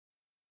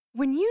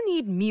When you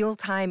need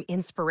mealtime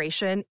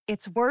inspiration,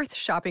 it's worth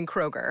shopping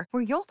Kroger,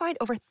 where you'll find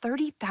over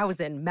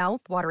 30,000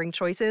 mouth-watering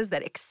choices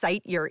that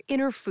excite your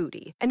inner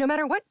foodie. And no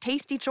matter what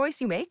tasty choice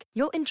you make,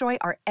 you'll enjoy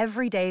our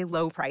everyday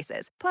low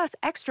prices, plus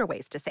extra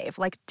ways to save,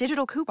 like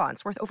digital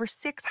coupons worth over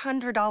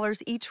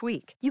 $600 each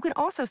week. You can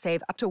also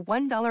save up to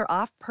 $1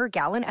 off per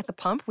gallon at the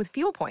pump with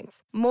fuel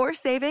points. More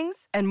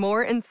savings and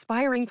more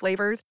inspiring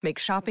flavors make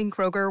shopping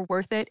Kroger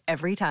worth it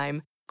every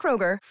time.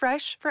 Kroger,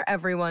 fresh for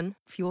everyone.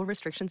 Fuel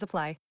restrictions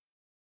apply.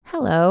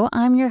 Hello,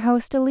 I'm your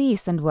host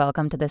Elise, and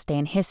welcome to This Day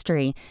in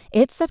History.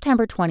 It's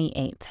September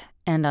 28th,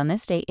 and on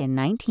this date in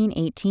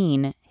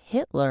 1918,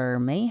 Hitler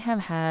may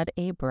have had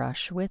a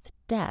brush with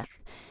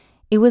death.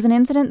 It was an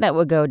incident that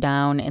would go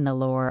down in the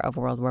lore of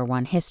World War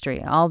I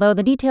history, although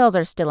the details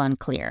are still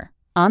unclear.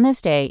 On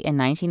this day in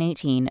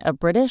 1918, a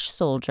British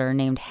soldier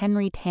named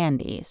Henry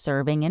Tandy,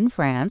 serving in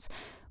France,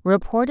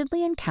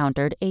 reportedly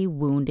encountered a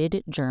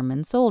wounded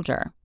German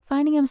soldier.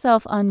 Finding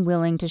himself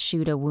unwilling to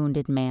shoot a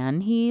wounded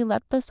man, he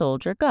let the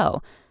soldier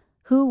go.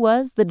 Who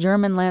was the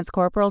German Lance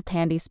Corporal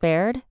Tandy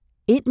spared?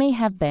 It may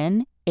have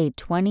been a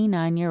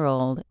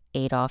 29-year-old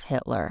Adolf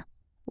Hitler.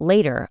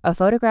 Later, a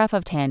photograph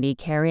of Tandy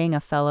carrying a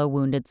fellow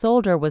wounded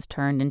soldier was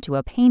turned into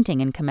a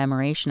painting in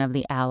commemoration of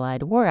the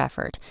Allied war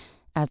effort.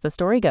 As the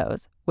story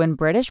goes, when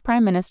British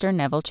Prime Minister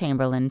Neville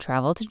Chamberlain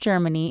traveled to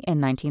Germany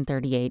in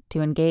 1938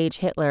 to engage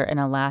Hitler in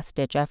a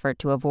last-ditch effort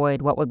to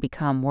avoid what would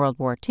become World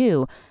War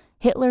II,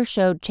 Hitler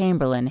showed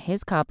Chamberlain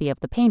his copy of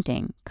the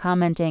painting,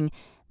 commenting,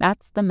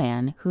 "That's the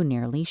man who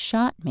nearly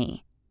shot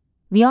me."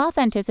 The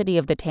authenticity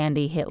of the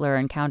Tandy-Hitler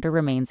encounter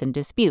remains in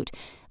dispute,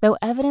 though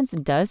evidence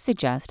does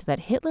suggest that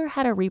Hitler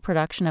had a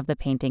reproduction of the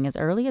painting as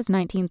early as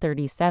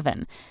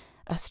 1937,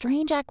 a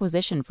strange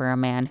acquisition for a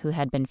man who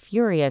had been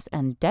furious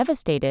and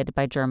devastated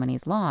by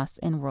Germany's loss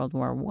in World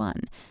War I.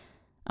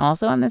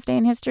 Also on this day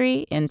in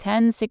history, in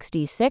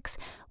 1066,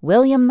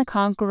 William the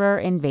Conqueror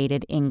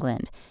invaded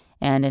England.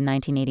 And in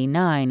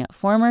 1989,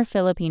 former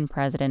Philippine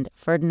President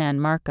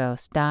Ferdinand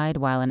Marcos died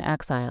while in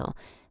exile,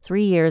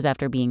 3 years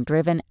after being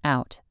driven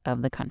out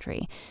of the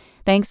country.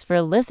 Thanks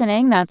for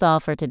listening. That's all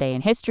for Today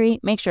in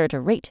History. Make sure to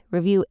rate,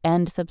 review,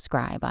 and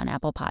subscribe on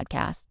Apple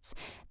Podcasts.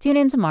 Tune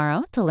in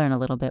tomorrow to learn a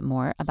little bit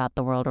more about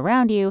the world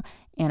around you.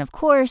 And of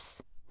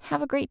course,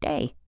 have a great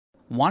day.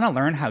 Want to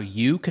learn how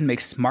you can make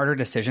smarter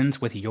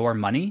decisions with your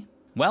money?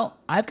 Well,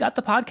 I've got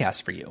the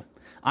podcast for you.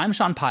 I'm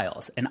Sean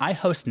Piles, and I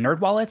host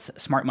NerdWallet's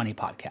Smart Money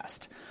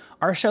Podcast.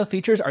 Our show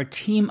features our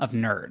team of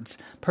nerds,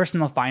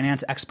 personal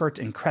finance experts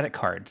in credit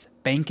cards,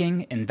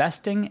 banking,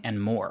 investing, and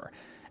more.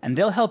 And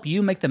they'll help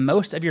you make the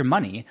most of your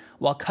money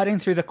while cutting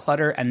through the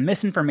clutter and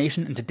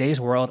misinformation in today's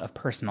world of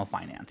personal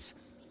finance.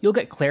 You'll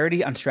get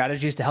clarity on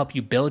strategies to help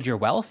you build your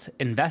wealth,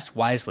 invest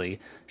wisely,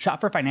 shop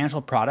for financial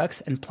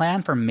products, and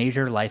plan for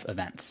major life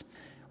events.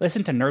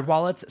 Listen to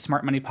NerdWallet's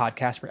Smart Money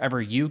Podcast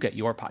wherever you get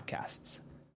your podcasts.